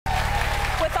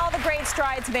great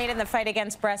strides made in the fight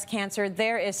against breast cancer,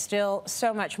 there is still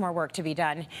so much more work to be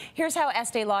done. Here's how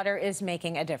Estée Lauder is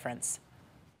making a difference.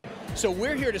 So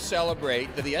we're here to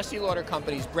celebrate the Estée Lauder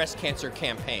Company's breast cancer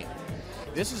campaign.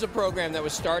 This is a program that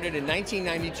was started in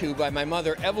 1992 by my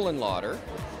mother, Evelyn Lauder,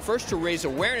 first to raise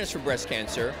awareness for breast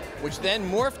cancer, which then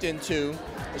morphed into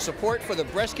the support for the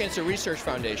Breast Cancer Research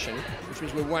Foundation, which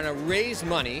means we want to raise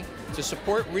money to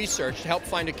support research to help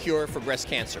find a cure for breast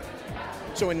cancer.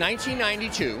 So in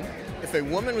 1992, if a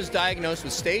woman was diagnosed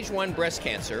with stage 1 breast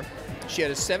cancer, she had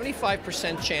a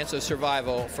 75% chance of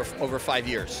survival for over 5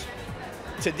 years.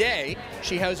 Today,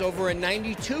 she has over a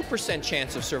 92%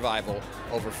 chance of survival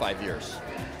over 5 years.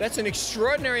 That's an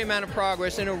extraordinary amount of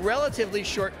progress in a relatively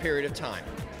short period of time.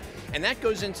 And that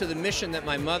goes into the mission that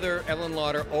my mother, Evelyn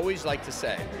Lauder, always liked to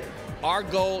say. Our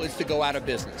goal is to go out of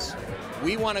business.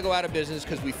 We want to go out of business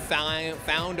because we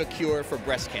found a cure for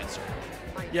breast cancer.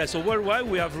 Yeah, so worldwide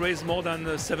we have raised more than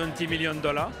 $70 million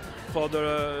for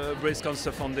the Breast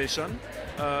Cancer Foundation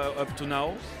up to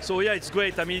now. So yeah, it's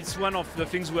great. I mean, it's one of the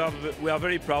things we are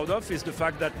very proud of is the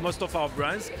fact that most of our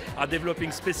brands are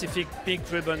developing specific pink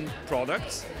ribbon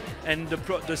products, and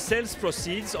the sales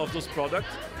proceeds of those products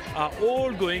are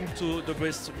all going to the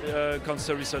Breast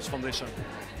Cancer Research Foundation.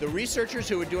 The researchers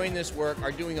who are doing this work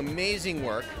are doing amazing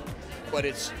work, but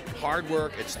it's hard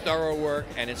work, it's thorough work,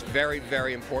 and it's very,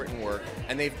 very important work.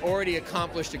 And they've already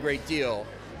accomplished a great deal,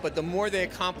 but the more they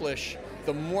accomplish,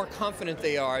 the more confident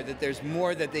they are that there's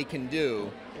more that they can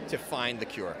do to find the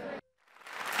cure.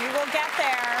 We will get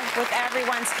there with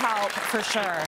everyone's help, for sure.